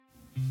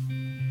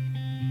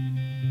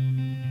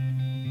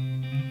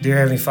Dear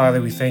Heavenly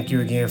Father, we thank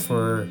you again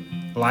for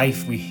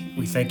life.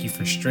 We thank you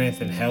for strength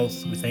and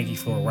health. We thank you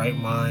for a right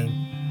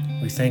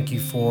mind. We thank you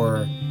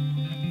for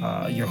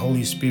your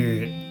Holy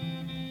Spirit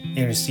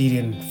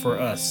interceding for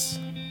us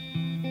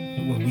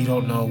when we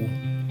don't know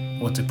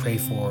what to pray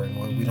for and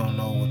when we don't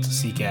know what to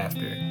seek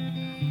after.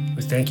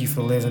 We thank you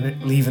for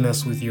leaving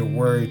us with your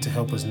word to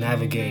help us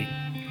navigate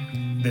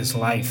this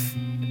life,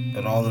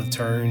 but all the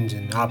turns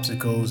and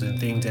obstacles and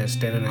things that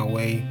stand in our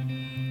way.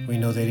 We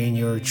know that in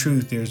your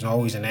truth, there's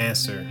always an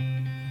answer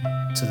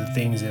to the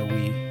things that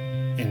we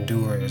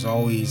endure. There's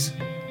always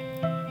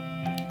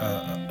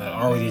an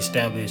already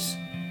established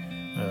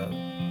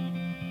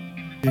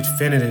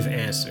definitive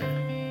answer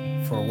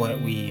for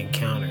what we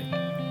encounter.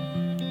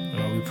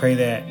 We pray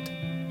that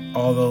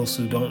all those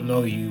who don't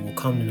know you will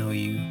come to know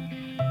you,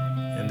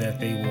 and that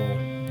they will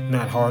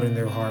not harden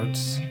their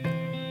hearts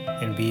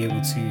and be able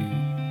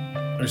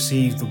to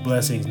receive the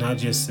blessings, not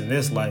just in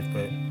this life,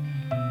 but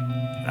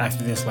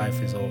after this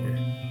life is over.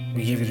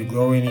 We give you the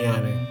glory and the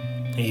honor.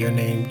 In your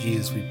name,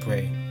 Jesus, we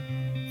pray.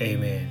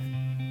 Amen.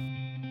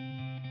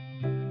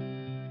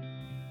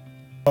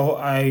 So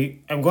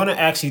I'm going to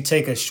actually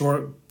take a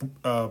short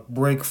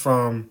break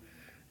from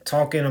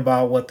talking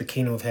about what the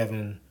kingdom of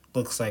heaven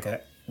looks like.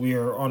 We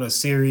are on a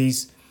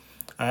series.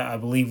 I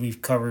believe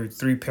we've covered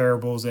 3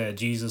 parables that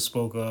Jesus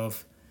spoke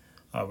of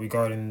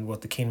regarding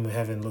what the kingdom of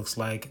heaven looks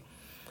like.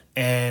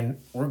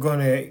 And we're going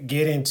to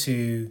get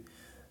into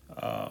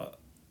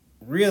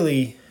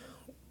really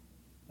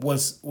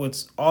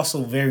what's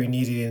also very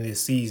needed in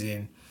this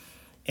season,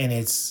 and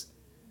it's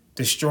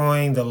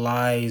destroying the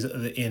lies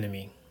of the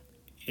enemy.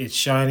 It's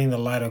shining the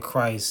light of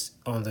Christ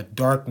on the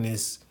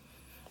darkness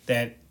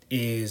that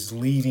is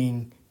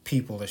leading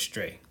people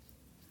astray.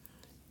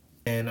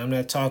 And I'm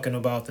not talking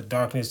about the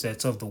darkness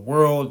that's of the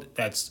world,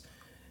 that's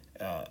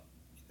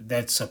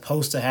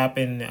supposed to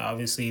happen.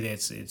 Obviously,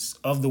 it's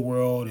of the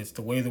world. It's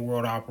the way the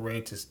world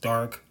operates. It's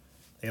dark.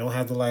 They don't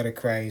have the light of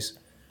Christ.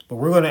 But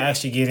we're going to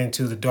actually get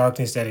into the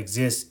darkness that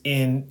exists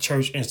in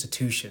church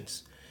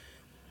institutions.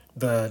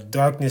 The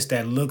darkness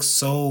that looks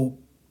so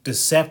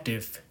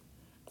deceptive,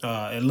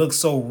 it looks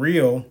so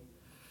real,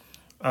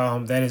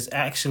 that is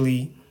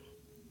actually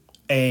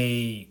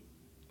it's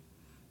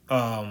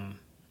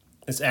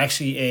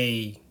actually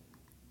a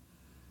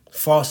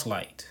false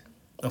light,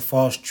 a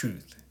false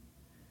truth.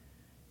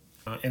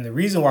 And the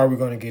reason why we're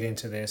going to get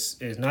into this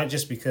is not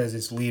just because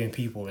it's leading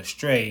people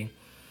astray,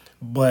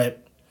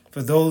 but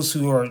for those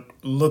who are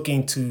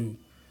looking to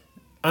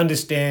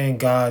understand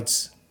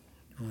God's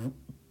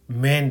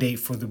mandate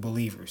for the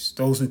believers,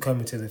 those who come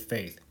into the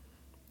faith.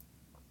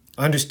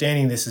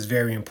 Understanding this is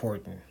very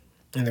important.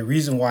 And the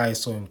reason why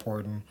it's so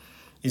important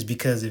is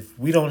because if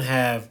we don't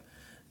have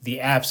the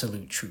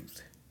absolute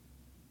truth,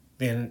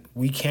 then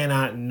we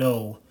cannot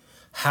know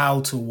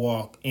how to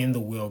walk in the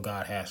will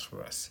God has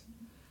for us.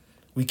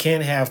 We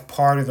can't have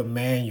part of the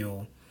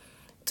manual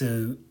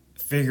to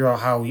figure out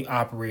how we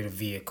operate a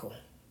vehicle.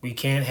 We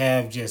can't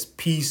have just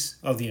piece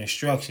of the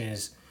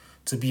instructions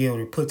to be able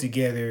to put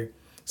together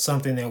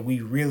something that we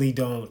really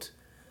don't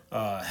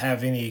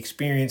have any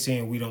experience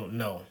in, we don't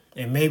know.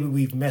 And maybe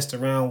we've messed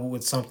around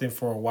with something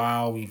for a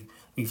while.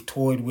 We've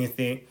toyed with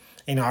it.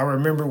 You know, I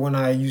remember when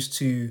I used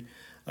to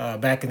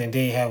back in the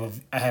day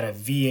I had a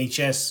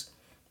VHS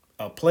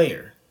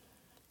player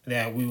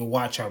that we would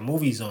watch our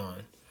movies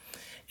on,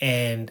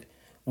 and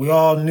we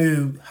all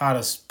knew how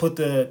to put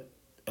the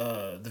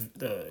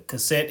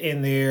cassette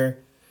in there,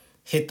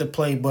 hit the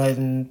play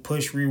button,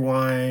 push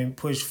rewind,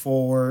 push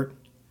forward.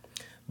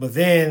 But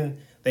then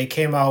they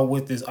came out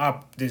with this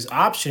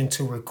option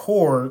to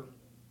record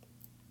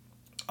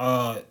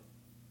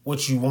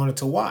what you wanted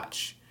to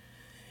watch.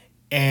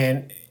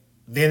 And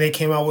then they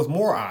came out with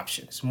more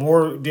options,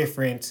 more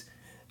different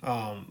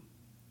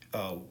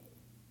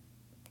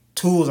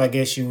tools, I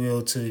guess you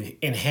will, to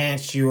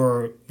enhance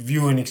your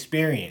viewing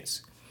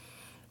experience.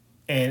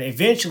 And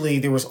eventually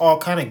there was all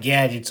kind of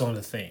gadgets on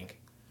the thing.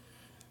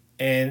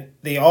 And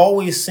they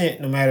always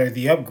sent, no matter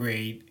the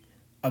upgrade,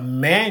 a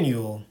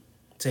manual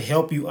to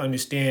help you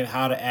understand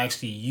how to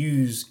actually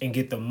use and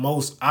get the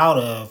most out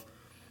of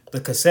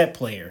the cassette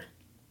player.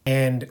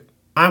 And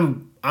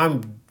I'm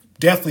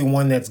definitely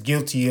one that's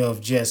guilty of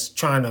just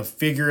trying to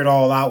figure it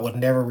all out with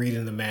never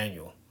reading the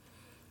manual.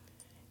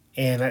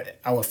 And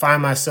I would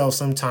find myself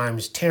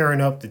sometimes tearing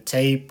up the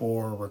tape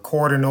or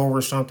recording over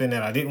something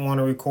that I didn't want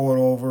to record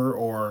over,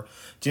 or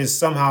just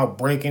somehow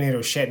breaking it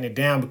or shutting it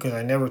down because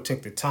I never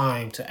took the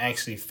time to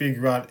actually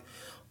figure out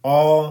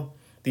all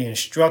the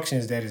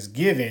instructions that is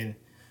given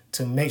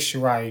to make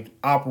sure I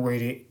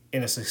operate it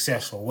in a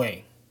successful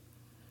way.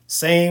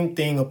 Same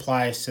thing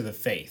applies to the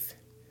faith.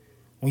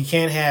 We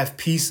can't have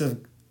piece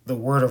of the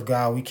word of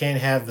God. We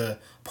can't have the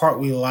part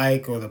we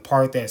like or the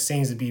part that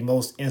seems to be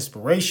most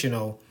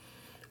inspirational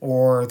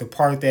or the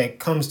part that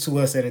comes to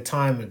us at a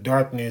time of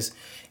darkness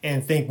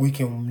and think we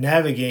can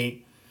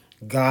navigate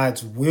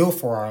God's will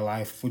for our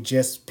life with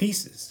just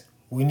pieces.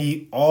 We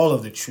need all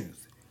of the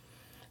truth.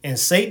 And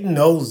Satan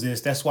knows this.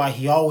 That's why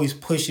he always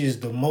pushes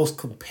the most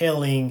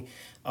compelling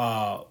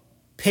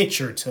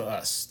picture to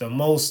us, the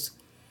most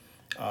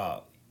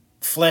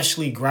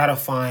fleshly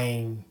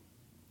gratifying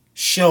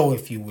show,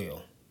 if you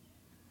will.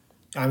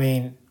 I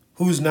mean,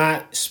 who's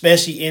not,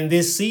 especially in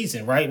this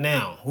season right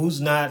now,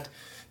 who's not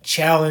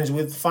challenged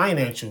with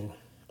financial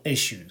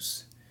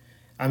issues?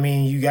 I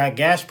mean, you got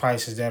gas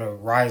prices that are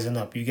rising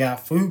up. You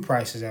got food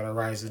prices that are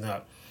rising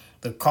up.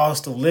 The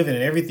cost of living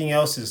and everything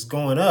else is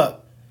going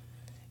up.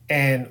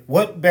 And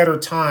what better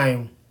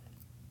time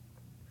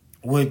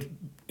would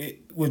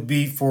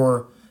be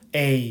for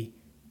a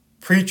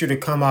preacher to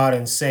come out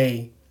and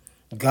say,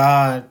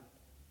 God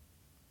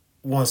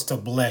wants to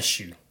bless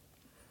you.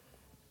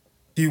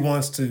 He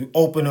wants to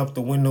open up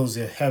the windows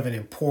of heaven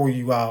and pour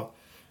you out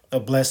a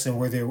blessing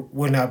where there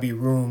would not be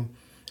room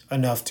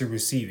enough to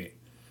receive it.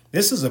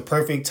 This is a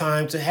perfect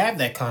time to have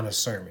that kind of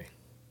sermon,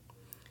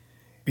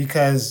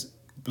 because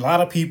a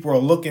lot of people are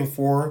looking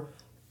for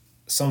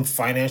some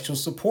financial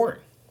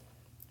support.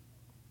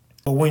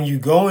 But when you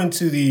go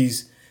into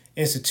these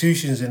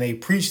institutions and they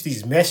preach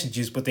these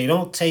messages, but they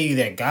don't tell you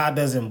that God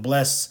doesn't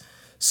bless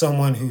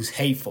someone who's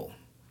hateful.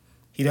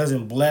 He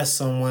doesn't bless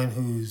someone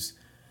who's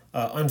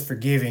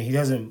unforgiving. He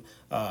doesn't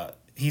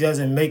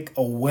make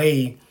a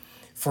way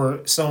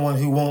for someone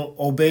who won't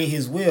obey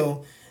his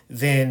will.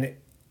 Then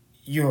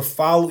you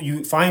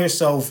find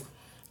yourself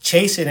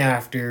chasing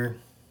after,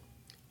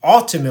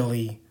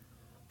 ultimately,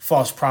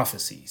 false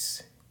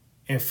prophecies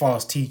and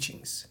false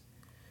teachings.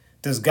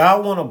 Does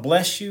God want to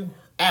bless you?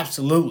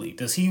 Absolutely.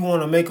 Does he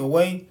want to make a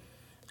way?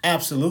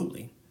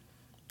 Absolutely.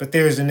 But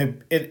there's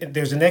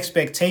an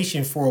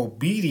expectation for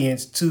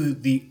obedience to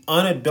the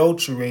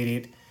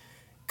unadulterated,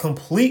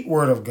 complete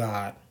word of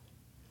God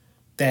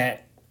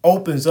that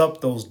opens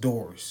up those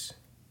doors,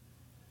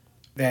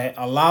 that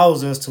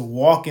allows us to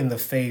walk in the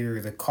favor,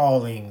 the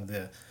calling,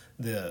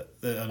 the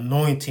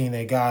anointing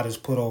that God has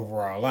put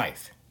over our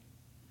life.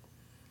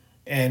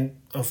 And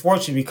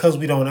unfortunately, because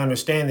we don't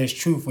understand this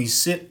truth, we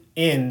sit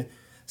in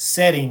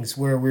settings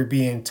where we're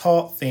being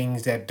taught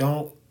things that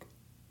don't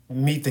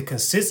meet the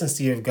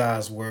consistency of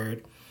God's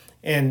word.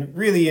 And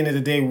really, end of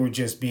the day, we're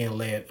just being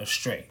led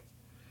astray.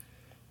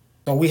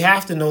 So we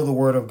have to know the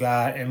word of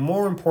God. And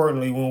more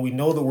importantly, when we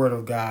know the word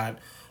of God,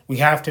 we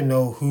have to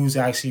know who's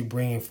actually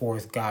bringing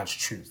forth God's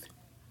truth,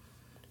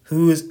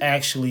 who is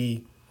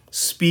actually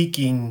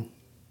speaking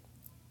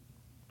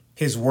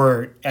his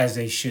word as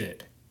they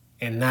should,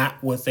 and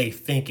not what they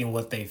think and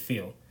what they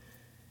feel.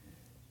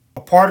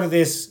 A part of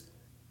this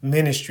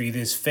ministry,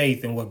 this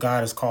faith, and what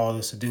God has called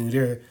us to do,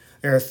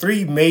 there are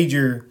three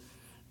major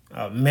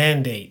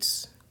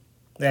mandates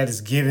that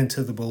is given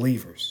to the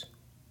believers.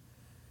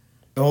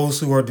 Those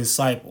who are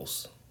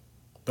disciples,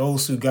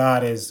 those who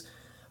God has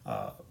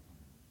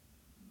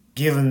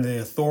given the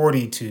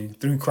authority to,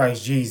 through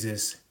Christ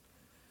Jesus,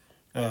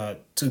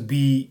 to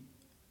be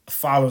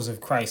followers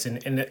of Christ.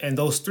 And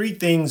those three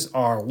things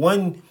are,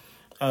 one,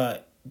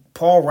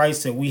 Paul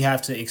writes that we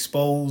have to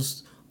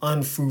expose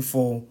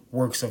unfruitful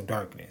works of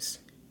darkness.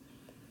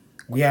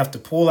 We have to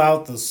pull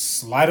out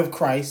the light of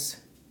Christ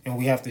and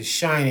we have to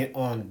shine it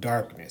on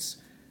darkness.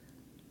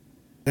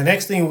 The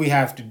next thing we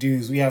have to do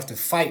is we have to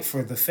fight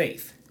for the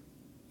faith.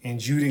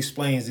 And Jude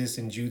explains this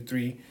in Jude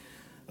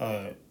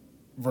 1,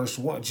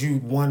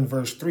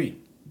 verse 3.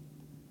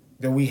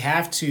 That we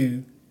have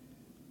to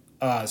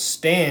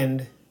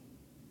stand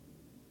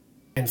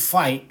and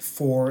fight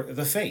for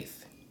the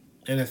faith.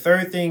 And the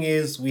third thing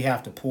is we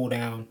have to pull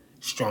down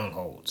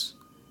strongholds.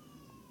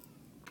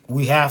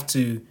 We have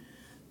to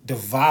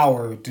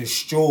devour,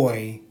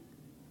 destroy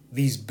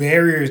these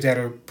barriers that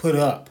are put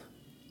up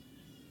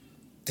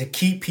to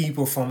keep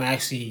people from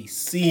actually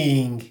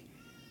seeing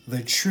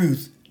the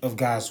truth of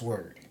God's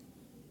word.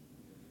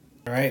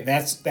 All right,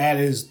 that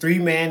is three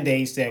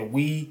mandates that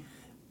we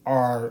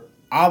are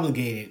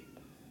obligated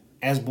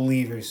as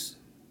believers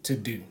to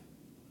do.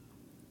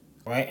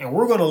 All right, and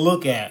we're going to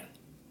look at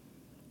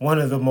one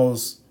of the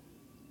most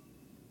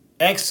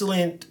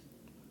excellent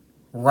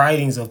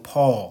writings of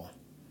Paul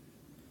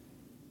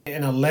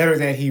in a letter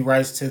that he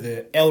writes to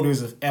the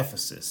elders of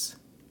Ephesus,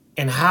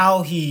 and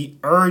how he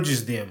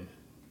urges them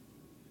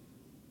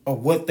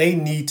of what they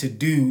need to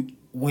do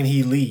when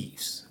he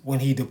leaves, when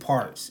he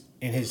departs,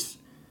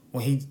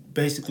 when he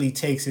basically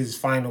takes his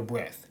final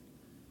breath.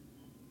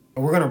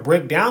 And we're going to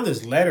break down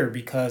this letter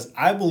because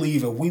I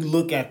believe if we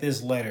look at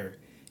this letter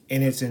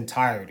in its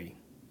entirety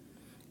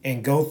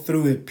and go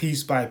through it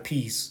piece by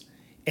piece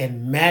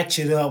and match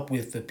it up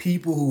with the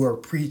people who are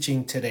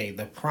preaching today,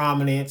 the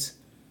prominent,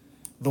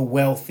 the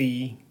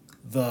wealthy,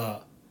 the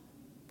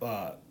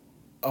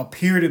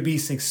appear to be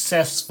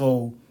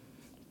successful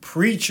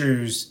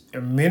preachers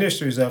and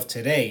ministers of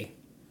today,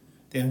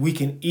 then we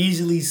can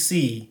easily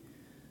see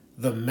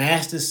the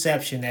mass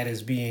deception that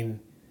is being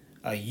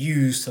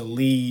used to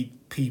lead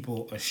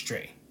people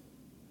astray.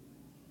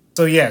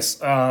 So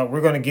yes,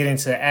 we're going to get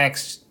into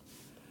Acts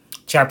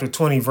chapter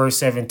 20, verse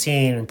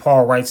 17, and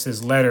Paul writes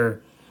this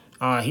letter.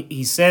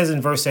 He says in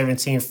verse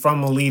 17,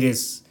 from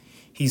Miletus,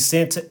 he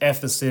sent to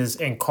Ephesus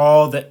and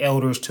called the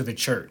elders to the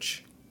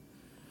church.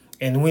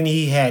 And when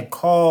he had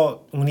come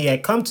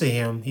to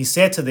him, he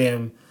said to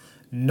them,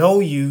 know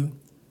you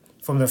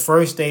from the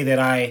first day that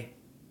I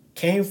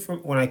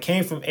I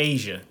came from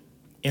Asia,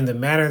 in the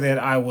manner that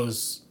I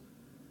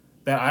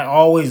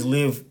always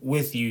live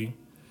with you,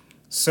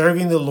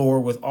 serving the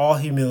Lord with all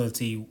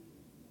humility,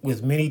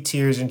 with many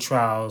tears and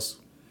trials,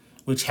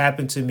 which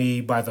happened to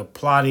me by the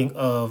plotting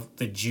of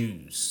the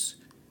Jews.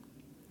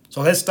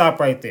 So let's stop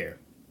right there.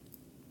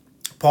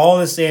 Paul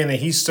is saying that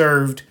he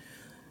serving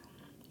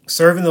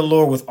the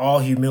Lord with all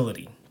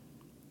humility,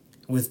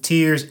 with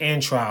tears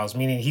and trials,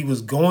 meaning he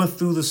was going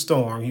through the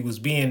storm. He was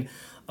being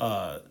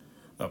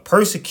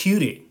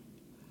persecuted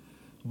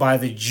by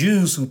the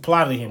Jews who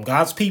plotted him,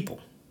 God's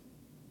people.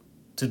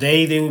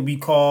 Today they would be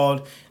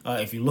called,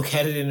 if you look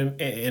at it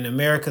in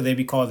America, they'd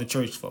be called the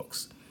church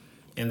folks.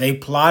 And they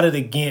plotted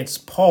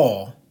against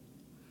Paul,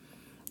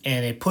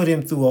 and it put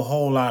him through a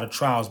whole lot of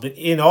trials. But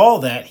in all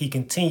that, he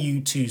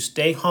continued to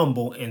stay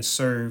humble and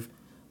serve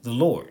the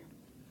Lord.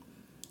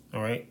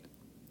 All right.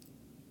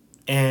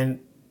 And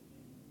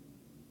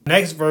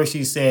next verse,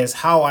 he says,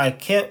 how I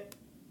kept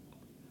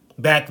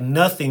back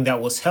nothing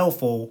that was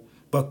helpful,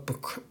 but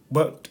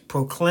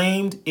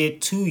proclaimed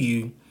it to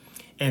you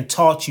and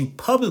taught you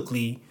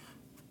publicly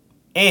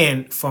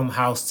and from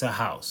house to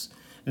house.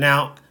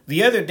 Now,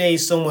 the other day,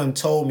 someone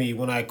told me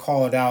when I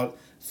called out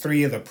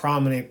 3 of the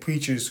prominent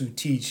preachers who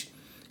teach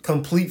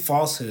complete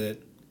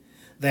falsehood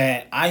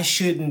that I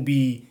shouldn't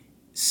be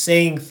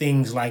saying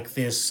things like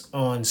this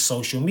on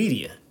social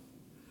media.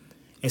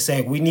 It's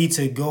like we need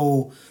to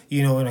go,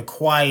 in a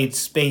quiet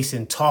space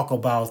and talk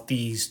about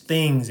these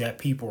things that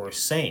people are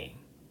saying,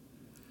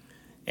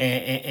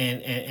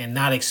 and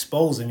not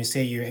expose them. You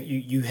say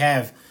you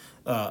have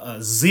a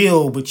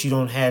zeal, but you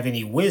don't have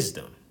any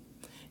wisdom.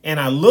 And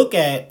I look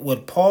at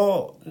what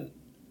Paul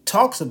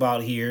talks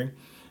about here,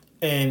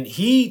 and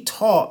he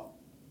taught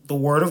the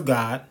word of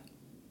God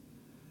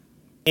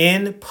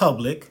in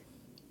public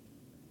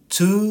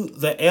to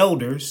the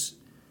elders,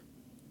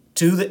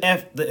 to the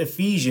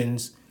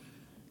Ephesians,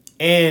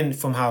 and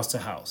from house to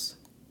house.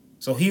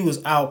 So he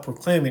was out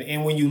proclaiming.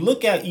 And when you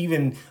look at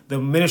even the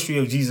ministry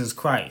of Jesus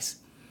Christ,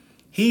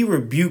 he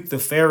rebuked the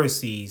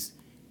Pharisees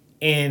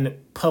in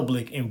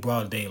public in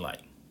broad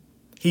daylight.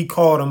 He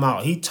called them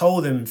out. He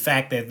told them, in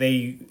fact, that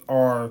they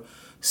are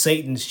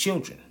Satan's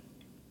children.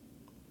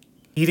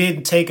 He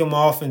didn't take them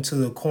off into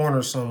the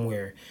corner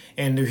somewhere.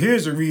 And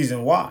here's the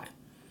reason why.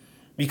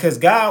 Because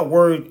God's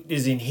word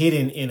isn't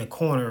hidden in a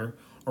corner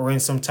or in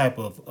some type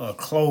of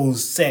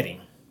closed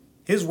setting.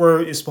 His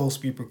word is supposed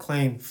to be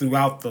proclaimed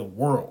throughout the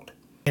world.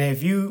 And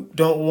if you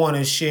don't want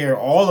to share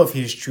all of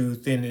his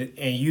truth and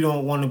you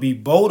don't want to be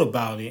bold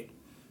about it,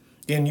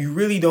 then you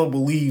really don't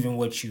believe in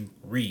what you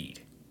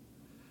read.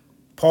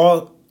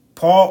 Paul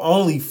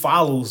only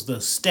follows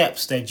the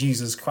steps that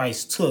Jesus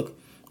Christ took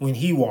when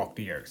he walked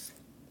the earth.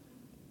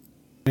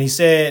 And he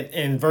said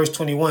in verse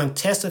 21,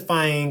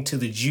 testifying to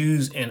the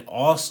Jews and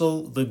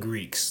also the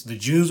Greeks. The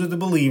Jews were the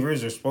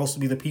believers. They're supposed to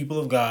be the people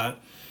of God.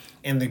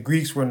 And the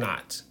Greeks were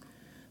not.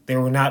 They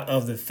were not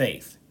of the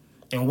faith.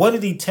 And what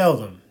did he tell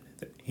them?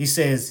 He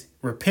says,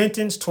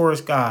 repentance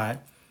towards God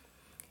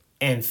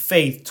and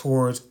faith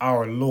towards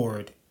our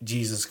Lord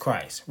Jesus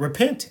Christ.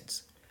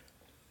 Repentance.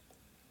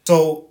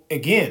 So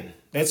again,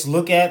 let's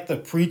look at the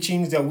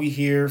preachings that we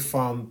hear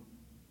from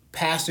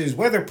pastors,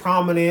 whether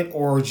prominent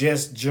or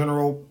just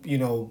general,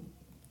 no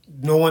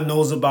one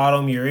knows about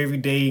them, your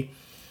everyday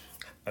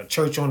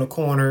church on the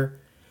corner.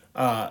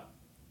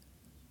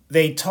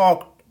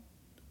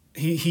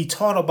 He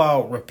taught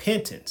about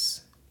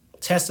repentance,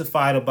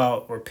 testified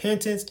about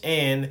repentance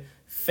and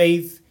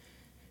faith,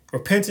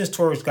 repentance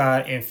towards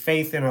God and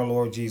faith in our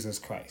Lord Jesus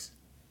Christ.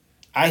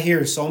 I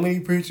hear so many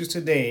preachers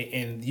today,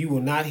 and you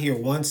will not hear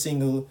one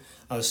single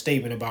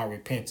statement about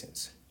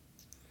repentance.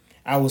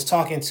 I was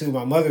talking to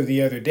my mother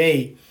the other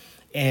day,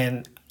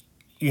 and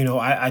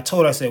I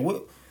told her, I said,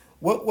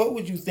 what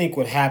would you think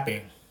would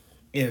happen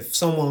if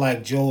someone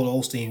like Joel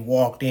Osteen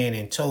walked in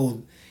and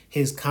told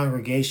his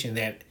congregation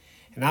that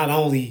not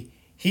only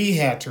he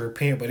had to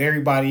repent, but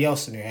everybody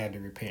else in there had to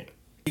repent?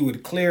 He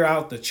would clear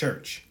out the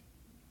church.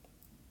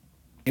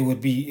 It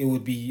would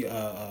be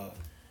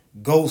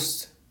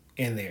ghosts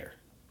in there,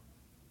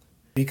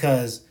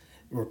 because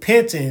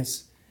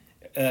repentance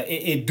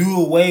it do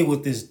away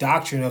with this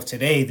doctrine of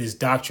today, this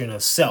doctrine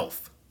of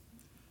self.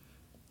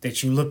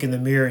 That you look in the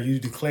mirror and you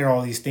declare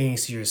all these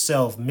things to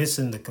yourself,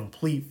 missing the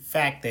complete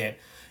fact that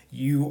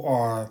you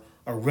are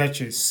a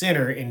wretched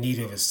sinner in need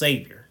of a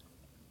savior.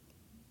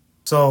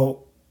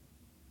 So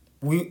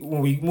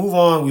when we move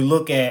on, we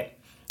look at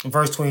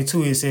verse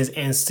 22. It says,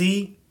 and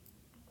see,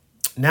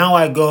 now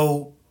I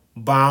go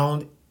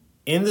bound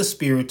in the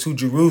spirit to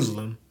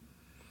Jerusalem,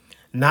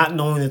 not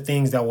knowing the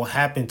things that will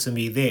happen to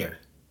me there,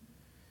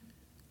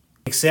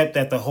 except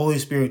that the Holy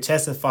Spirit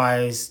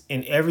testifies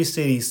in every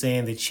city,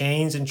 saying the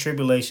chains and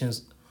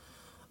tribulations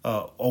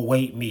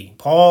await me.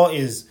 Paul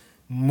is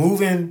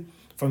moving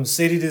from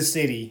city to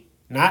city,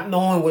 not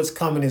knowing what's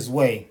coming his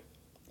way,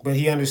 but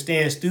he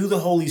understands through the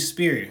Holy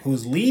Spirit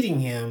who's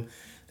leading him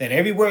that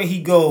everywhere he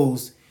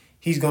goes,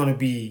 he's going to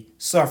be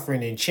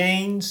suffering in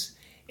chains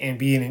and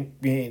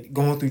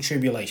going through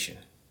tribulation.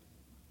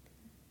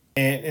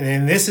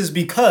 And this is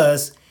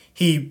because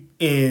he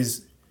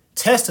is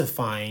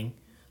testifying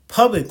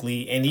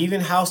publicly and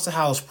even house to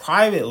house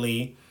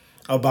privately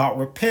about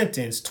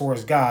repentance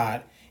towards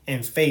God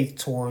and faith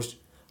towards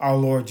our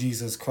Lord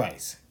Jesus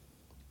Christ.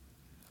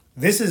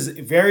 This is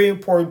very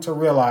important to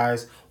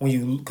realize when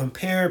you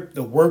compare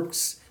the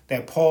works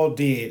that Paul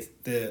did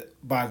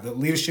by the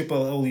leadership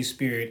of the Holy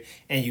Spirit,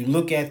 and you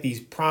look at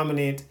these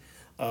prominent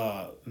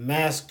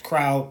mass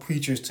crowd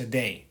preachers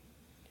today.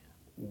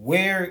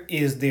 Where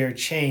is their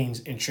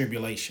chains and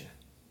tribulation?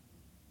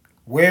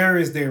 Where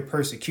is their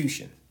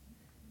persecution?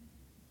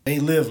 They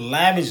live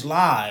lavish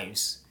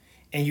lives,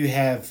 and you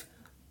have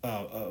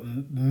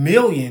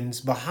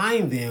millions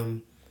behind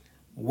them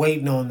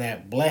waiting on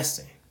that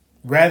blessing,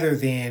 rather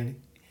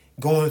than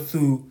going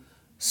through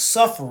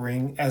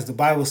suffering, as the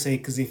Bible says,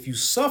 because if you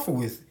suffer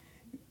with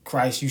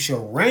Christ, you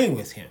shall reign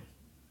with him.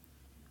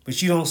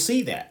 But you don't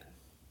see that.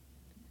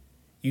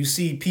 You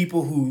see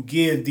people who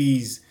give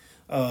these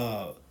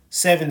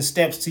 7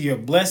 steps to your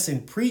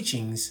blessing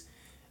preachings,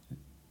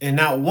 and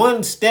not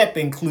one step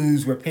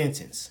includes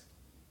repentance.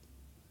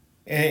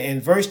 And in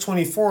verse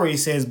 24, he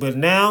says, but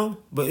none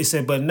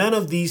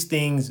of these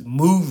things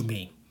move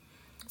me,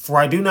 for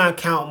I do not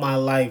count my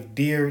life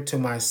dear to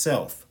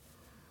myself,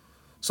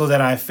 so that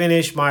I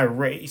finish my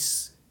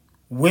race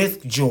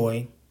with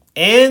joy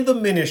and the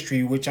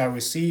ministry which I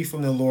received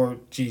from the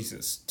Lord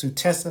Jesus, to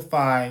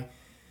testify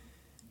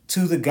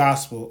to the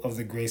gospel of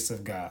the grace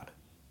of God.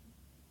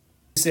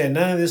 He said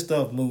none of this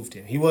stuff moved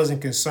him. He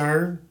wasn't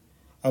concerned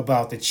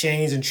about the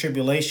chains and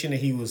tribulation that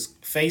he was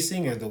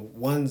facing or the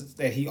ones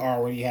that he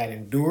already had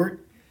endured,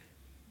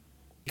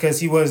 because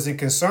he wasn't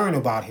concerned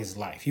about his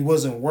life. He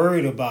wasn't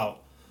worried about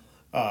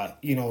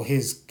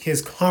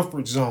his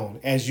comfort zone,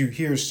 as you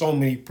hear so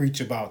many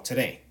preach about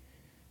today.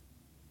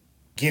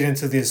 Get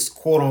into this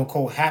quote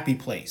unquote happy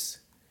place.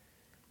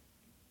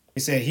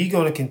 He said he's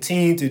going to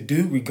continue to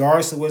do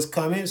regardless of what's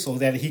coming, so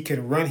that he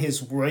can run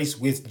his race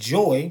with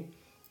joy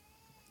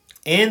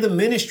and the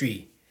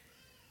ministry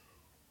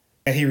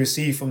that he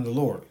received from the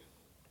Lord,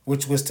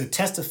 which was to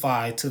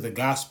testify to the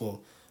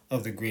gospel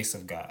of the grace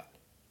of God.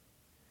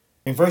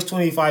 In verse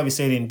 25, he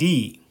said,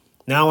 indeed,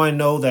 now I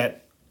know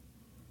that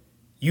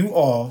you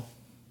all,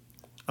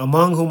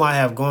 among whom I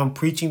have gone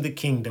preaching the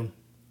kingdom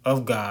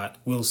of God,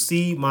 will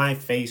see my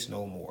face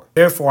no more.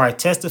 Therefore, I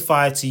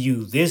testify to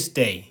you this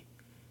day,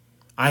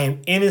 I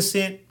am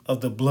innocent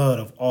of the blood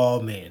of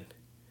all men.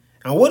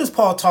 Now, what is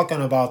Paul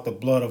talking about, the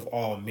blood of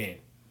all men?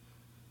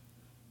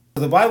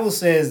 The Bible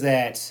says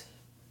that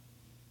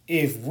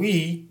if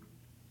we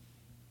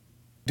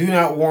do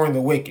not warn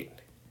the wicked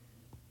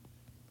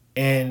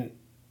and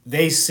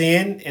they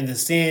sin and the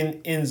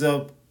sin ends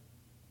up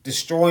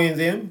destroying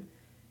them,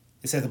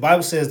 it said the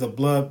Bible says the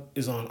blood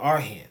is on our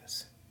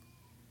hands.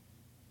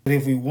 But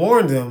if we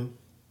warn them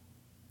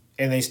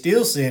and they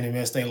still sin and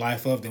mess their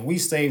life up, then we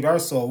saved our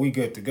soul, we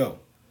good to go.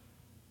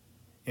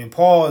 And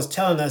Paul is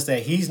telling us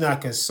that he's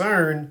not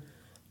concerned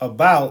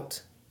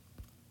about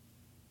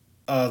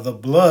the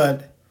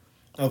blood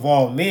of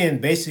all men.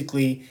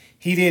 Basically,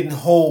 he didn't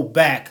hold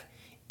back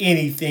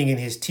anything in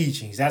his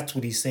teachings. That's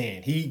what he's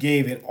saying. He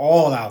gave it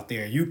all out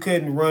there. You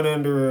couldn't run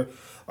under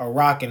a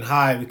rock and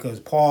hide,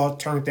 because Paul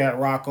turned that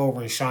rock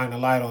over and shined a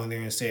light on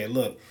there and said,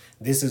 look,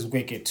 this is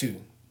wicked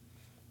too.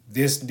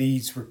 This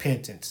needs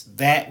repentance.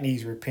 That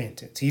needs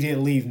repentance. He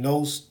didn't leave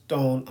no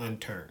stone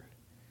unturned.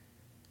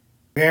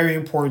 Very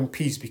important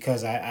piece,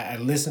 because I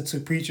listened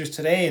to preachers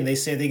today and they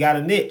said they got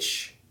a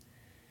niche.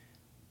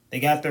 They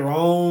got their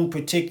own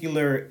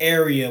particular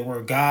area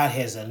where God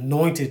has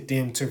anointed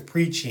them to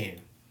preach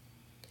in.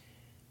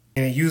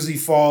 And it usually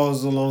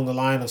falls along the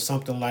line of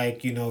something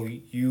like,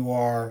 you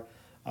are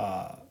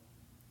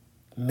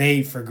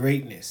made for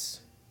greatness.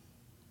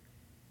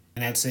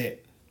 And that's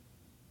it.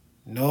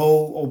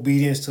 No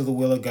obedience to the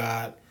will of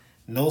God,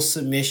 no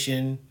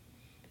submission,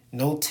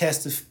 no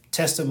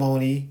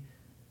testimony,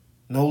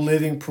 no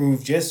living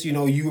proof. Just,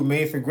 you were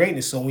made for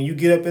greatness. So when you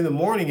get up in the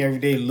morning every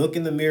day, look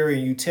in the mirror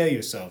and you tell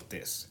yourself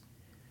this.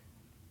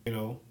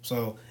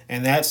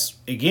 And that's,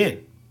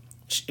 again,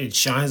 it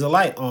shines a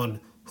light on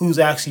who's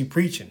actually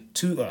preaching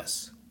to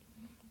us.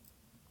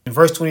 In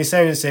verse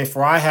 27, it says,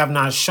 for I have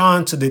not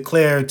shone to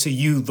declare to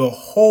you the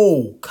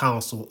whole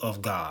counsel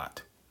of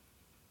God.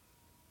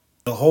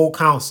 The whole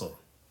counsel.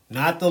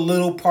 Not the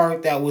little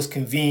part that was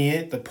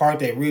convenient, the part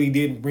that really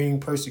didn't bring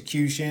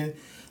persecution,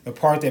 the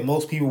part that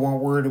most people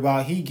weren't worried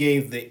about. He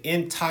gave the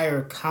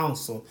entire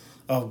counsel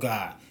of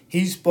God.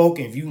 He spoke,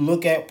 if you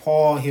look at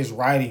Paul and his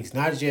writings,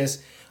 not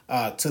just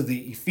to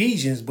the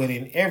Ephesians, but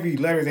in every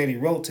letter that he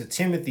wrote to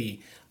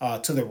Timothy,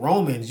 to the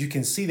Romans, you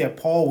can see that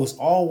Paul was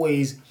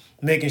always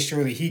making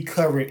sure that he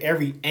covered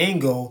every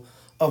angle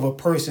of a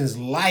person's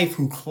life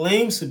who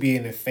claims to be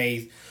in the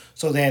faith,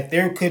 so that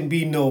there couldn't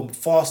be no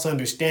false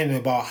understanding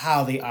about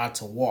how they ought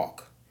to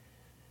walk.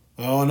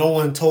 Oh, no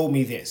one told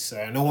me this,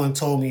 or no one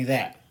told me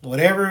that.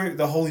 Whatever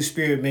the Holy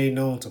Spirit made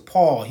known to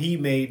Paul, he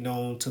made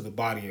known to the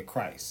body of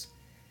Christ.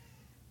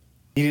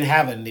 He didn't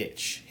have a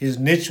niche. His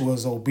niche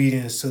was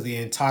obedience to the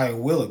entire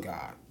will of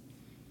God.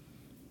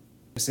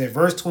 It said,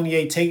 verse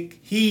 28, take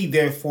heed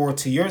therefore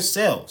to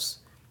yourselves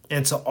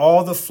and to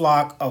all the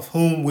flock of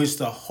whom which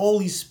the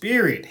Holy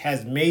Spirit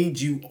has made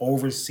you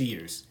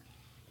overseers,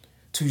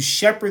 to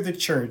shepherd the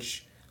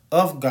church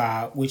of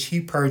God, which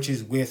he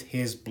purchased with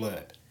his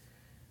blood.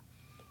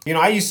 You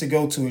know, I used to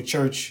go to a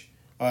church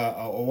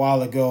a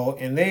while ago,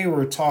 and they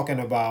were talking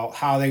about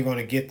how they're going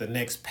to get the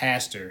next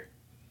pastor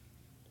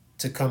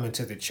to come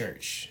into the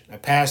church. A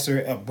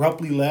pastor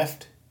abruptly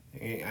left,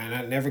 and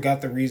I never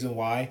got the reason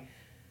why.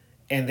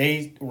 And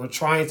they were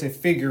trying to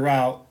figure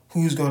out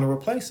who's going to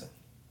replace him.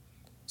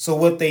 So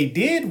what they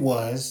did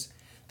was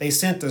they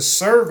sent a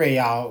survey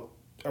out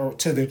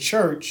to the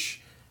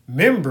church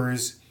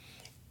members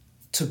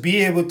to be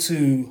able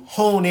to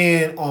hone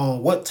in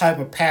on what type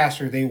of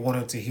pastor they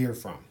wanted to hear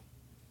from,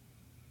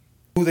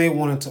 who they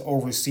wanted to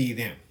oversee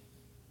them.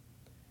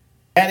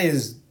 That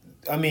is,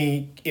 I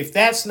mean, if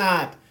that's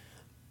not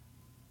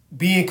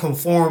being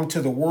conformed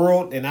to the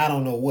world, then I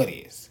don't know what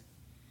is.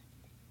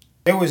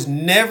 There was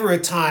never a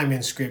time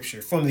in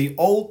Scripture, from the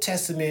Old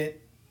Testament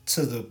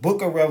to the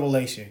book of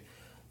Revelation,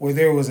 where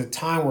there was a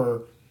time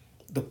where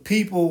the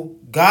people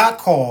God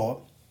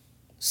called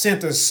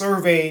sent a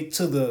survey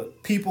to the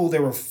people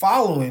that were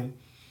following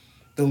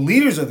the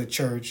leaders of the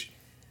church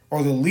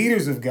or the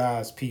leaders of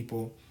God's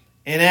people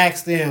and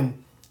asked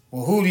them,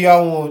 well, who do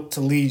y'all want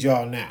to lead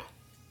y'all now?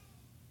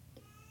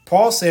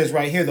 Paul says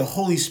right here, the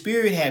Holy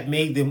Spirit had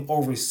made them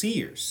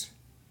overseers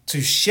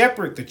to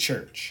shepherd the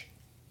church,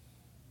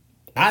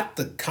 not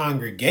the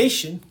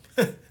congregation.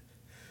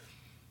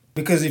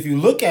 Because if you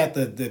look at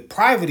the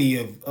privity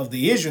of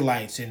the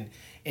Israelites and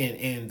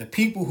the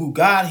people who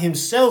God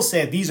himself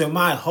said, these are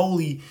my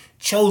holy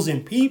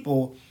chosen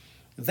people,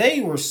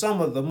 they were some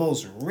of the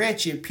most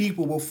wretched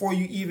people before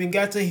you even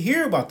got to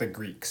hear about the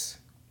Greeks.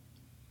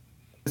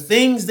 The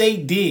things they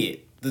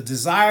did, the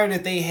desire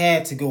that they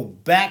had to go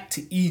back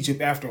to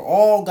Egypt after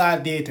all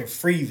God did to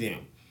free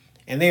them.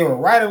 And they were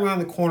right around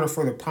the corner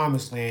for the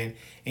promised land.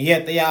 And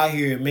yet they out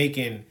here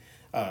making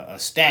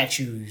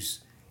statues,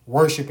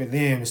 worshiping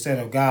them instead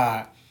of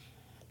God,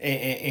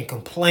 and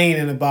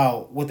complaining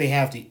about what they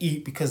have to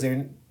eat because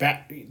they're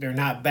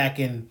not back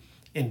in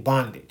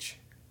bondage.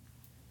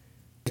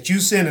 But you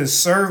send a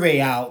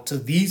survey out to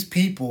these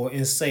people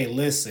and say,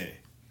 listen,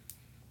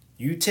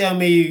 you tell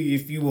me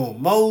if you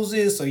want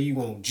Moses or you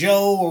want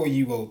Joe or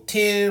you want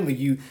Tim or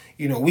you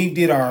know, we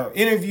did our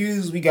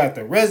interviews, we got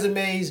the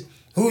resumes.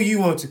 Who you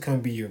want to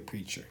come be your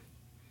preacher?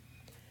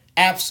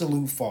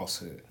 Absolute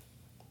falsehood.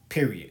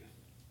 Period.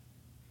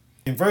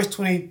 In verse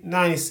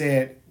 29 it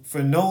said,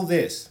 for know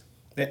this,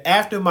 that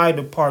after my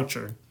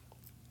departure,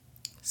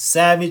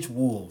 savage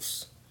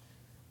wolves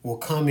will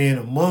come in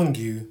among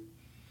you,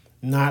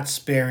 not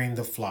sparing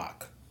the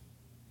flock.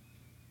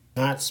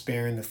 Not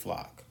sparing the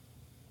flock.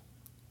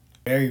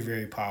 Very,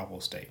 very powerful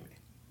statement.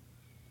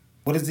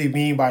 What does he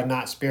mean by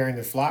not sparing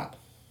the flock?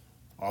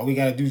 All we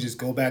got to do is just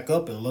go back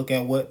up and look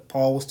at what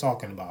Paul was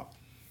talking about.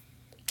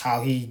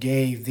 How he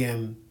gave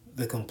them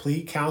the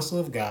complete counsel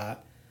of God.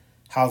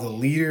 How the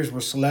leaders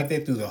were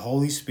selected through the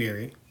Holy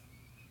Spirit.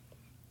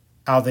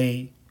 How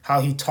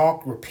he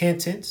talked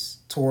repentance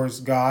towards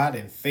God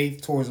and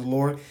faith towards the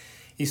Lord.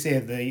 He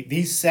said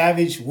these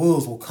savage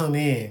wolves will come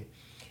in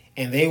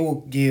and they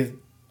will give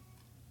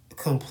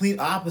complete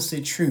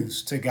opposite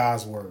truths to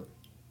God's word.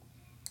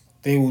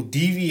 They will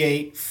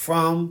deviate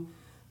from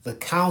the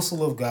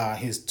counsel of God,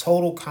 his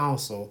total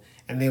counsel,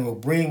 and they will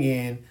bring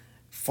in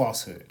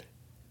falsehood.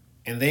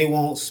 And they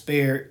won't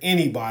spare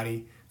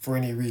anybody for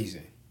any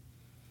reason.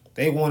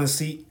 They want to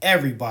see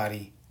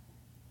everybody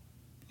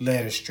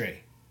led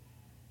astray.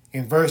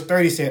 In verse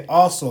 30 said,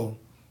 also,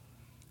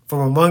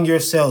 from among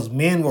yourselves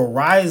men will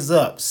rise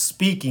up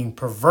speaking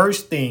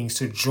perverse things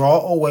to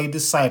draw away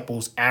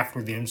disciples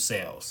after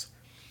themselves.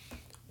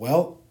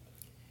 Well,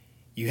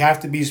 you have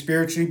to be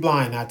spiritually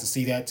blind not to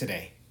see that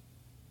today.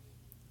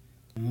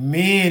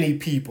 Many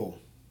people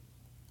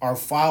are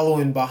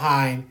following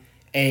behind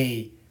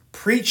a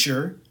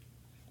preacher.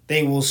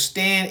 They will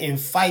stand and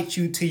fight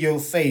you to your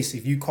face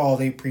if you call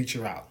a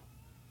preacher out.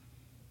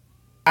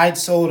 I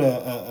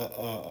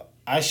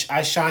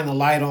shine a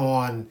light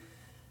on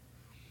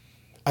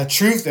a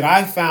truth that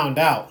I found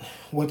out,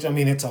 which, I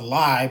mean, it's a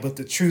lie, but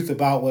the truth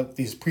about what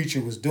this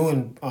preacher was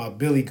doing,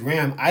 Billy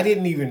Graham, I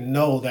didn't even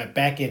know that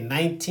back in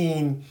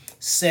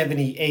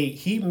 1978,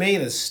 he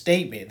made a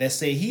statement that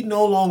said he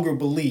no longer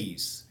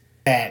believes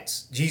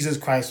that Jesus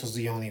Christ was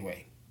the only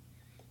way.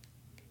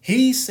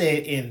 He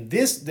said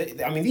this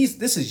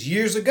is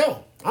years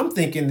ago. I'm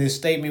thinking this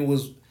statement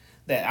was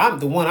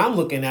the one I'm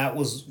looking at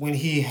was when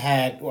he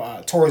had,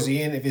 towards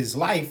the end of his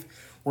life,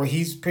 where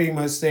he's pretty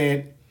much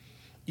said,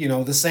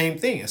 the same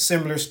thing, a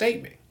similar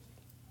statement.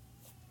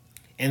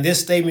 And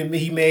this statement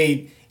he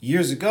made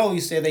years ago, he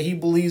said that he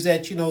believes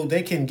that,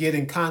 they can get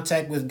in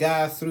contact with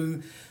God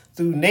through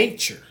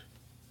nature.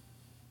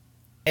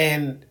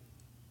 And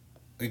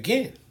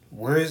again,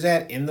 where is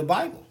that in the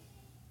Bible?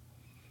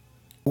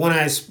 When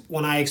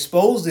I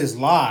exposed this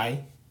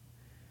lie,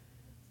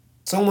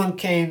 someone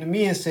came to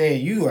me and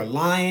said, you are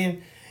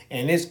lying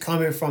and it's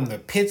coming from the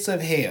pits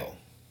of hell.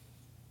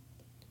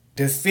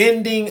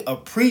 defending a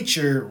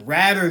preacher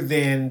rather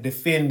than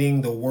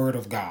defending the word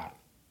of God.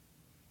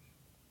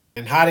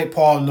 And how did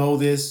Paul know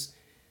this?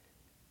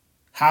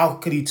 How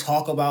could he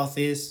talk about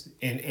this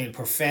and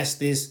profess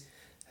this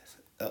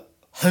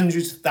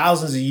hundreds,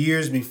 thousands of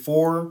years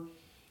before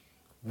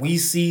we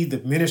see the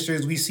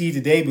ministers we see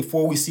today,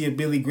 before we see a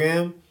Billy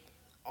Graham?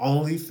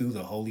 Only through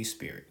the Holy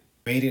Spirit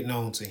made it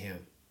known to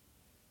him.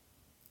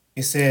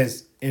 It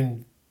says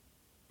in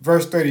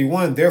verse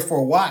 31,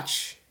 therefore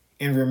watch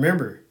and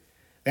remember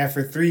that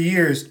for 3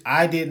 years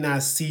I did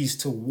not cease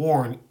to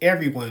warn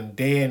everyone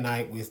day and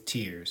night with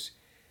tears.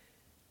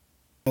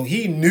 So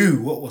he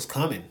knew what was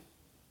coming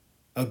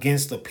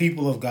against the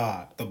people of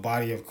God, the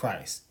body of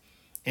Christ.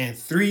 And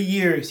 3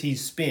 years he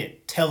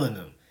spent telling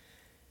them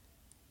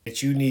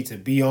that you need to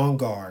be on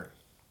guard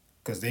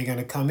because they're going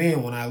to come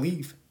in when I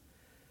leave.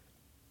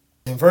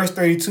 In verse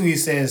 32, he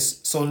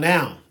says, so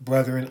now,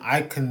 brethren,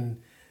 I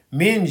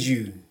commend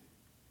you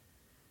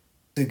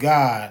to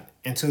God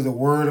and to the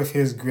word of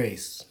his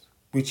grace,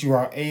 which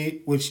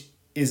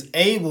is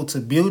able to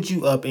build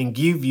you up and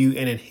give you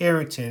an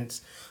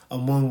inheritance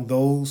among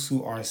those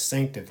who are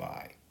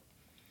sanctified.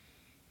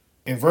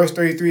 In verse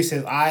 33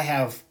 says, I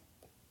have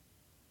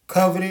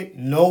coveted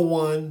no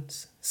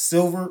one's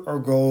silver or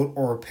gold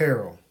or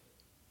apparel.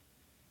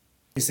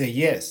 He said,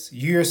 yes,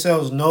 you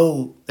yourselves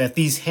know that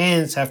these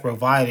hands have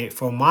provided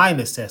for my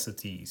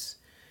necessities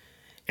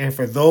and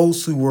for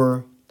those who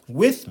were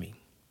with me.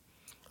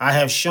 I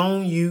have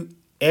shown you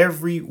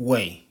every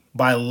way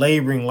by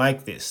laboring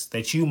like this,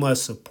 that you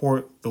must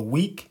support the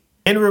weak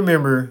and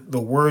remember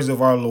the words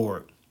of our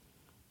Lord,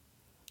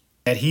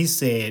 that he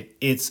said,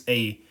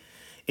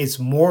 it's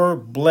more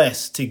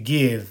blessed to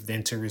give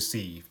than to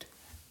receive.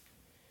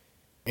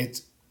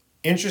 It's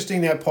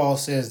interesting that Paul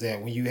says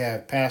that when you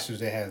have pastors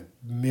that have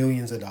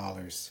millions of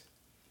dollars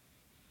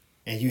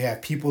and you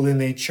have people in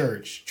their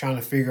church trying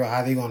to figure out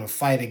how they're going to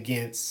fight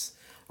against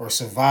or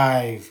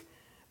survive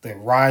the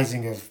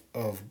rising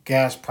of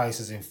gas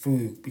prices and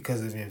food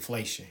because of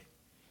inflation.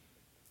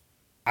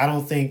 I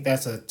don't think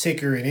that's a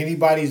ticker in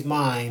anybody's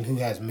mind who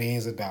has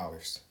millions of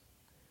dollars.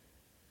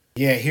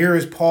 Yeah, here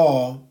is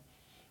Paul,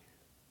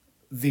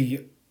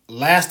 the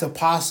last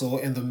apostle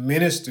and the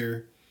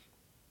minister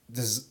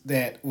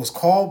that was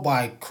called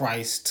by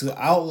Christ to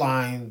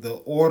outline the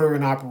order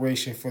and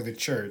operation for the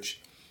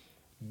church,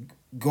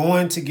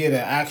 going to get an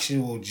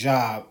actual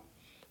job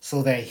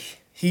so that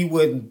he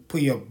wouldn't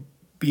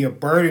be a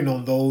burden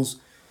on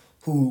those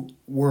who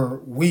were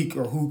weak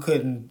or who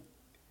couldn't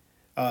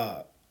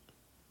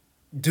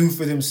do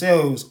for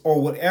themselves,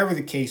 or whatever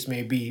the case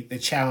may be, the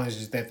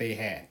challenges that they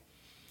had.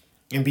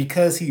 And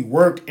because he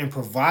worked and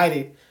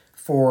provided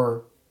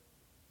for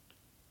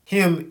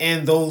him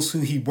and those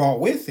who he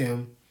brought with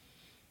him,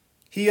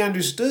 he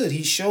understood.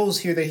 He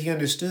shows here that he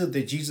understood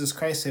that Jesus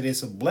Christ said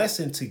it's a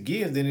blessing to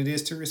give than it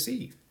is to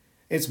receive.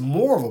 It's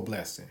more of a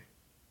blessing.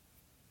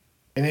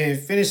 And then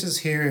it finishes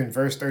here in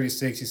verse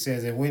 36. He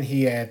says, and when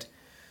he had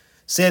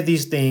said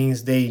these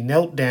things, they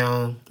knelt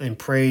down and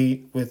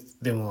prayed with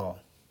them all.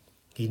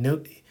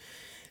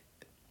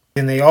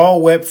 And they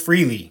all wept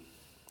freely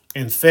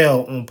and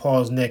fell on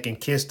Paul's neck and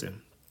kissed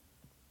him,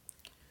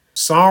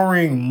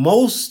 sorrowing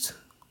most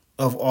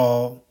of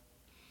all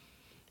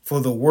for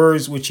the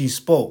words which he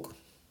spoke,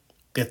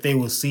 that they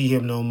would see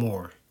him no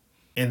more.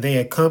 And they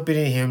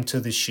accompanied him to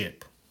the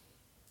ship.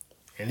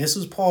 And this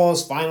was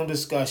Paul's final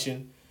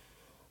discussion,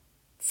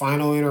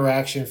 final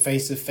interaction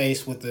face to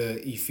face with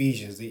the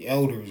Ephesians, the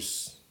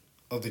elders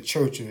of the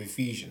church of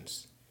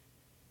Ephesians.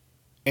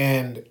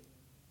 And,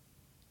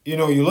 you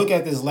know, you look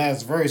at this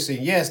last verse and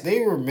yes,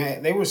 they were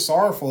mad. They were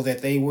sorrowful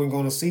that they weren't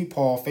going to see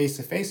Paul face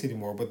to face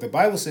anymore. But the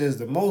Bible says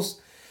the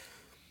most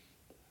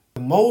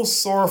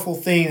sorrowful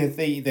thing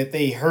that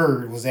they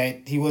heard was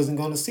that he wasn't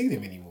going to see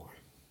them anymore.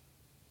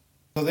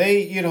 So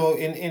they, you know,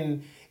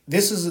 and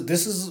this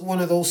is one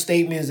of those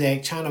statements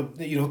that kind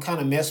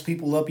of mess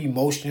people up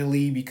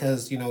emotionally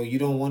because, you know, you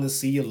don't want to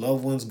see your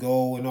loved ones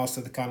go and all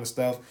sorts of kind of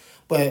stuff.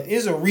 But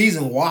there's a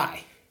reason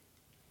why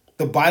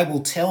the Bible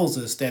tells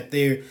us that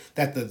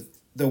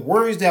the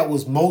words that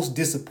was most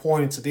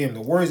disappointing to them,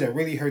 the words that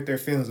really hurt their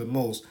feelings the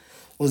most,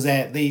 was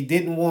that they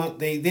didn't want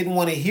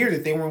to hear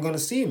that they weren't going to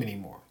see him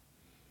anymore.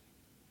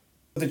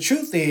 But the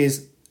truth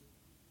is,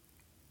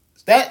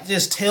 that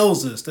just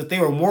tells us that they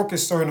were more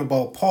concerned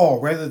about Paul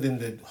rather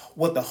than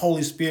what the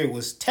Holy Spirit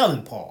was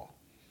telling Paul,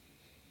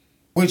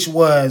 which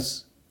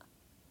was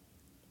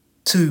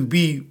to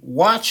be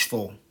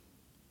watchful,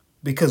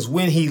 because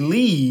when he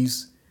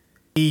leaves,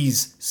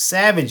 these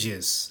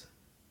savages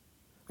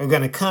are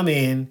going to come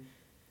in,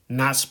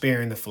 not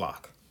sparing the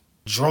flock,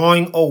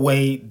 drawing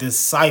away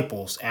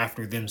disciples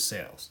after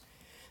themselves.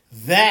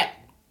 That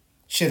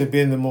should have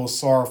been the most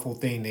sorrowful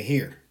thing to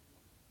hear.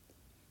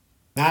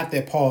 Not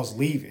that Paul's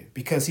leaving,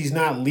 because he's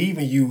not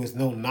leaving you with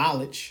no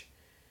knowledge.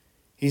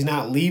 He's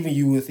not leaving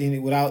you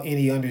without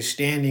any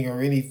understanding or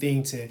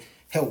anything to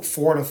help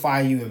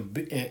fortify you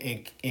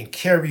and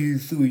carry you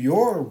through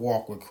your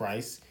walk with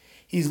Christ.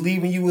 He's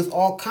leaving you with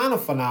all kind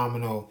of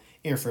phenomenal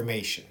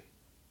information.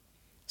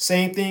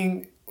 Same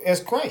thing as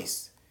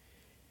Christ.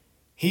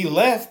 He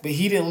left, but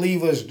he didn't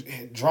leave us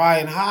dry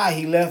and high.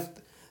 He left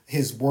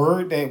his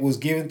word that was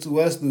given to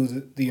us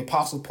through the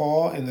Apostle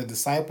Paul and the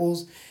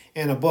disciples,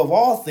 and above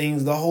all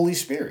things, the Holy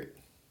Spirit.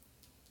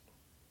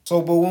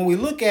 So, but when we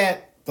look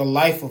at the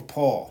life of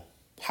Paul,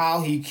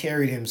 how he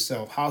carried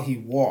himself, how he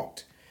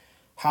walked,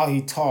 how he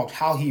talked,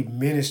 how he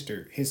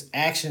ministered, his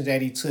actions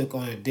that he took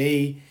on a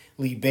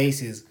daily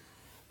basis,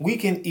 we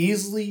can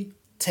easily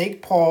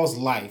take Paul's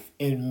life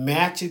and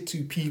match it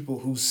to people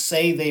who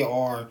say they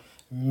are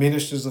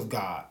ministers of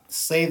God,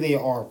 say they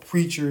are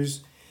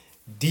preachers,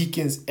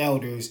 deacons,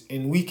 elders,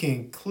 and we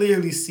can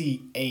clearly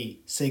see a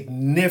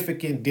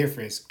significant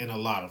difference in a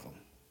lot of them.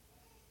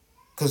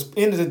 Because at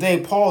the end of the day,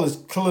 Paul is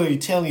clearly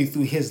telling you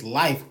through his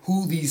life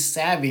who these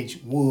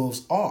savage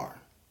wolves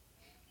are.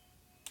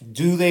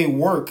 Do they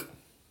work,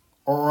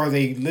 or are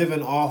they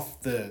living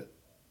off the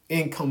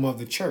income of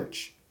the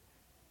church?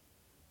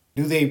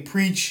 Do they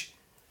preach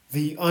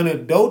the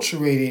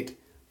unadulterated,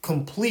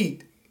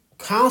 complete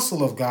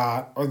counsel of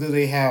God, or do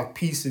they have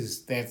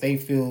pieces that they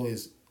feel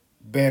is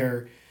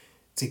better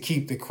to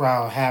keep the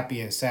crowd happy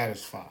and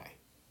satisfied?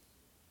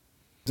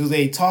 Do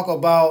they talk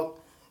about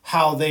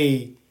how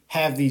they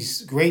have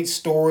these great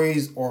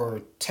stories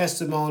or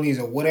testimonies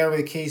or whatever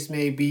the case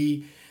may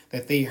be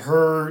that they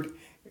heard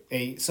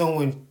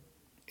someone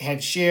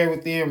had shared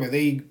with them or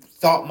they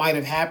thought might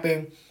have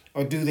happened?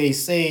 Or do they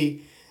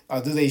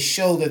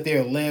show that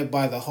they're led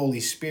by the Holy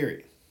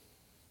Spirit?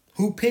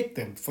 Who picked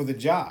them for the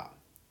job?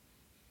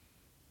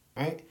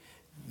 Right?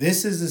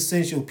 This is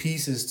essential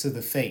pieces to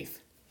the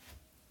faith.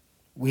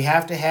 We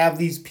have to have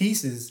these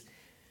pieces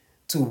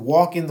to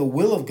walk in the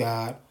will of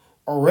God,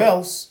 or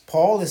else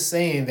Paul is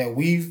saying that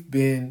we've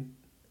been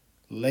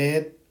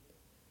led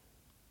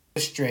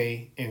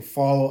astray and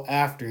follow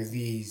after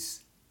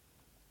these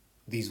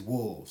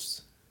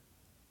wolves,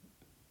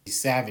 these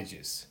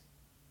savages,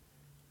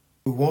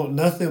 who want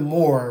nothing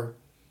more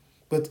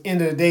but at the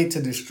end of the day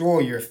to destroy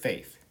your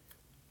faith.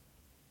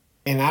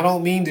 And I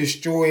don't mean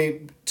destroy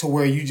it to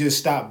where you just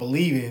stop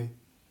believing.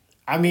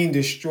 I mean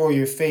destroy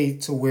your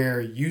faith to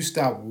where you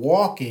stop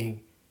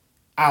walking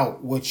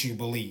out what you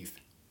believe.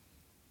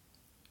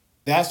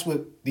 That's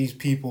what these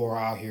people are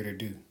out here to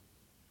do.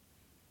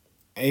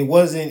 It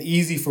wasn't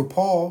easy for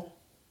Paul.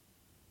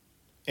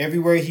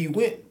 Everywhere he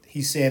went,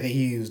 he said that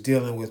he was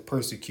dealing with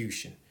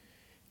persecution,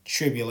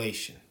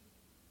 tribulation.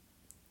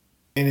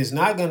 And it's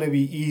not going to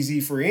be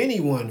easy for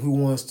anyone who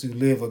wants to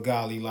live a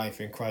godly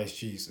life in Christ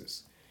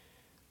Jesus.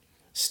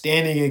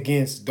 Standing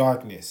against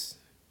darkness,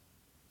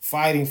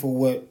 fighting for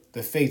what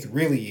the faith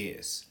really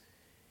is,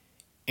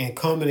 and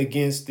coming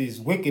against this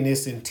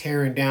wickedness and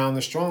tearing down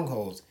the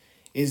strongholds.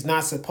 It's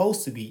not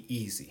supposed to be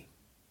easy.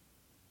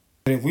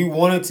 But if we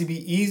want it to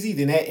be easy,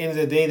 then at the end of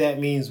the day, that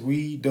means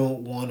we don't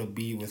want to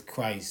be with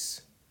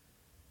Christ.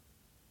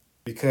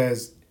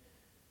 Because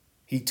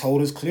he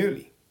told us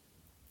clearly.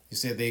 He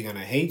said they're going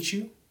to hate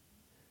you.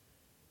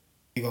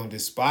 They're going to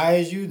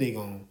despise you. They're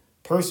going to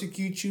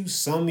persecute you.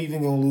 Some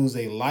even going to lose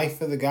their life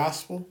for the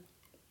gospel.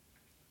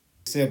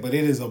 He said, but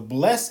it is a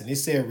blessing. It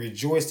said,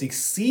 rejoice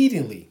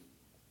exceedingly,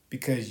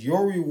 because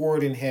your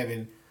reward in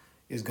heaven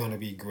is going to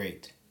be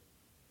great.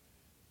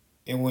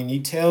 And when he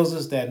tells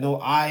us that no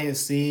eye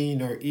has seen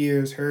nor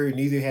ears heard,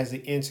 neither has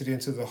it entered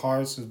into the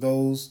hearts of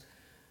those,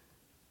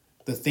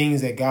 the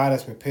things that God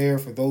has prepared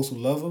for those who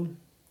love him.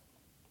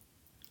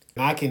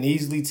 And I can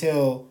easily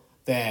tell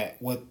that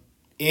what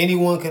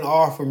anyone can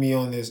offer me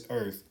on this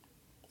earth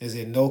is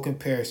in no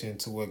comparison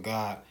to what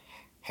God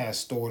has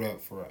stored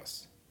up for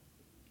us.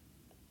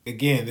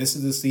 Again, this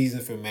is the season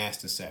for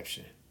mass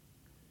deception.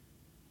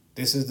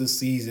 This is the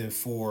season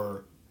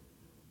for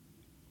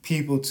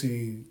people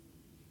to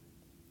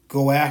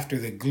go after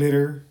the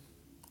glitter,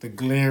 the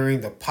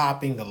glaring, the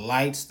popping, the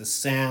lights, the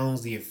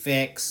sounds, the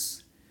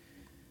effects,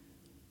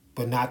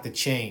 but not the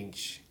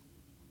change.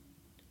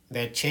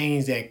 That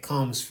change that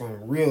comes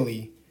from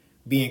really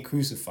being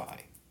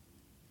crucified.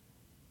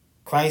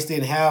 Christ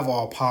didn't have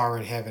all power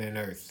in heaven and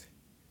earth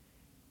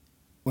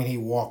when he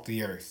walked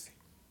the earth.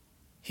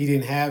 He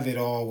didn't have it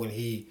all when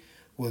he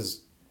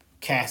was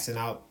casting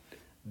out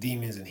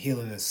demons and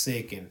healing the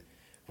sick and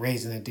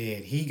raising the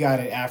dead. He got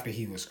it after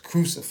he was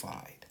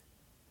crucified.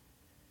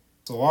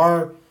 So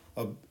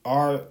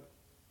our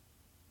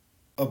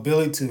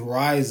ability to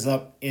rise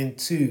up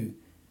into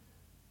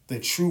the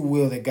true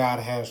will that God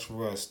has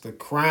for us, the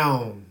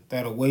crown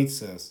that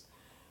awaits us,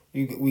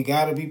 we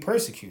got to be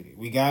persecuted.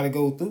 We got to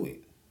go through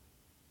it.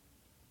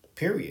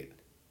 Period.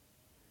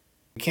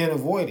 We can't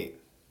avoid it.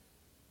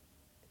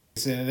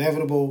 It's an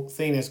inevitable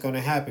thing that's going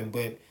to happen,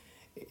 but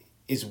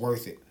it's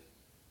worth it.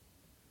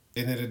 At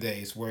the end of the day,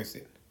 it's worth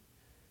it.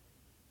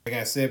 Like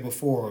I said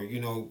before,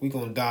 we're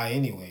going to die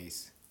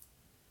anyways.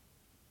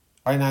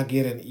 Why not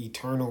get an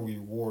eternal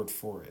reward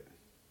for it?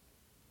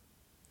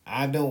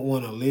 I don't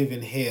want to live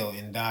in hell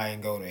and die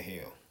and go to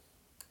hell.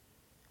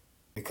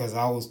 Because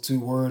I was too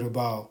worried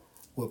about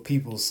what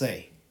people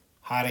say,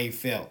 how they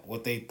felt,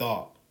 what they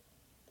thought,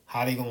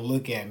 how they going to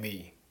look at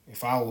me.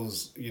 If I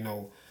was,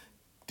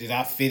 did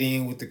I fit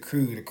in with the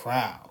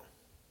crowd?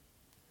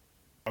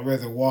 I'd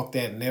rather walk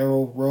that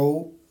narrow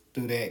road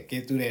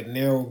get through that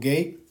narrow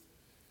gate,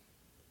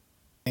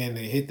 and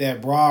to hit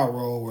that broad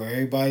road where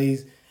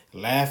everybody's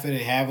laughing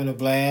and having a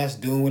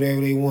blast, doing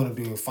whatever they want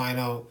to do, and find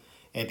out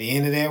at the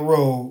end of that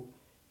road,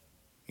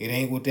 it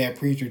ain't what that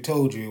preacher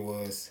told you it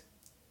was.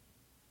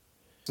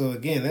 So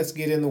again, let's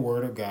get in the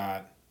Word of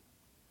God.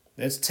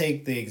 Let's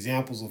take the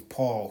examples of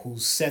Paul, who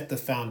set the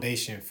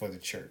foundation for the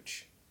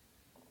church,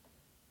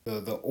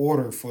 the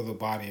order for the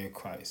body of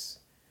Christ.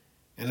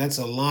 And let's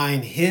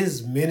align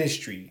his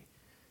ministry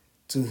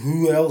to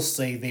who else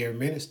say they are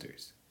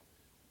ministers.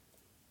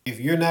 If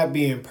you're not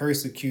being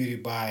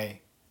persecuted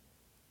by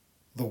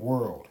the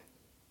world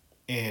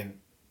and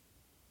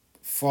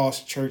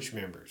false church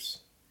members,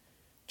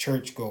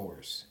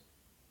 churchgoers,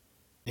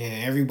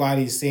 and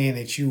everybody's saying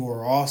that you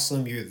are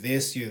awesome, you're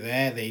this, you're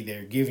that,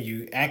 they're giving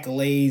you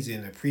accolades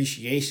and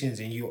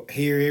appreciations, and you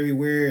hear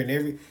everywhere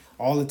and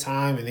all the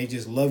time, and they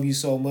just love you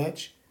so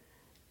much.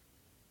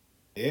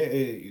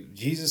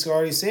 Jesus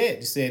already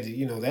said,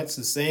 that's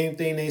the same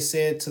thing they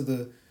said to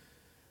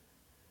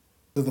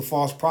the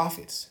false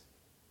prophets.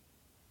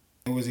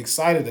 They was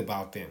excited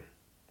about them.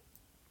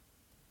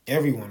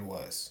 Everyone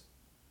was.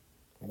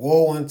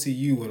 Woe unto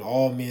you when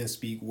all men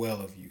speak well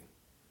of you.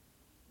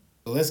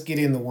 So let's get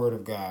in the Word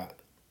of God.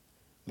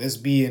 Let's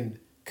be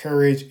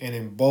encouraged and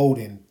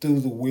emboldened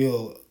through the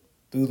will,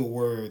 through the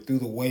Word, through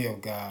the way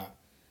of God.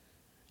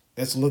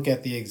 Let's look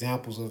at the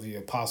examples of the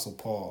Apostle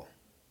Paul.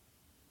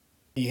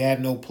 He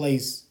had no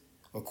place,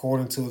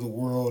 according to the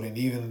world and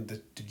even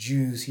the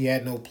Jews, he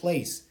had no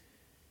place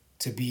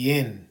to be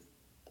in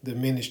the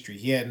ministry.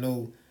 He had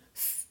no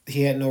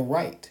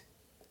right.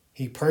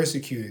 He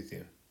persecuted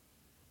them.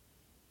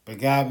 But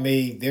God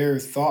made their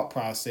thought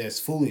process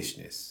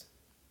foolishness,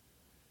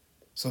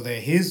 so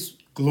that his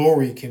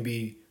glory can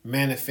be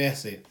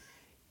manifested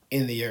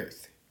in the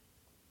earth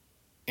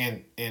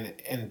and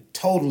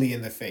totally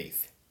in the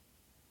faith.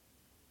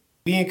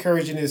 Be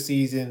encouraged in this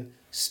season.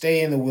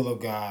 Stay in the will of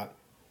God.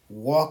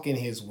 Walk in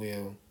his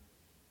will.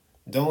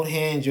 Don't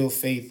hand your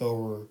faith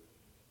over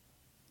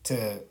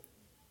to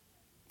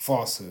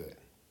falsehood.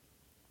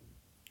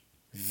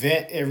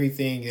 Vet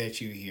everything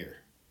that you hear.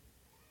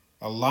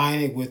 Align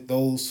it with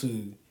those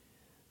who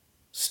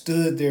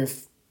stood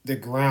the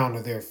ground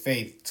of their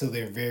faith to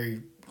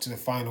the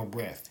final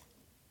breath.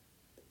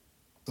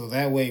 So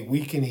that way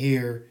we can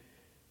hear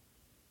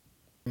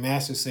the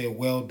Master say,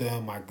 "Well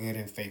done, my good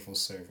and faithful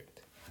servant."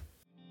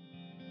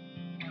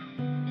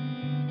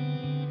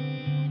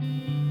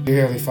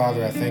 Dear Heavenly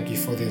Father, I thank you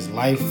for this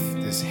life,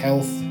 this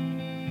health,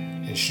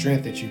 and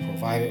strength that you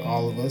provided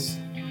all of us.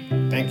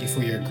 Thank you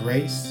for your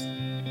grace.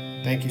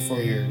 Thank you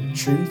for your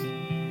truth.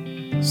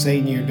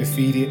 Satan, you're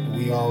defeated.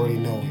 We already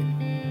know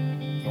it.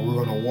 And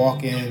we're going to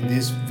walk in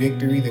this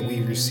victory that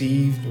we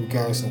received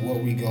regardless of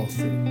what we go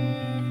through.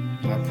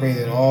 And I pray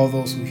that all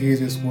those who hear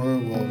this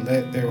word will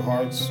let their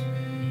hearts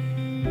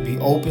be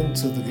open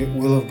to the good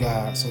will of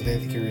God so that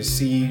they can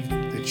receive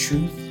the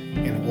truth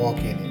and walk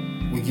in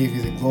it. We give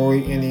you the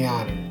glory and the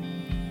honor.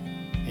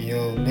 In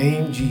your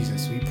name,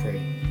 Jesus, we pray.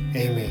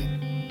 Amen.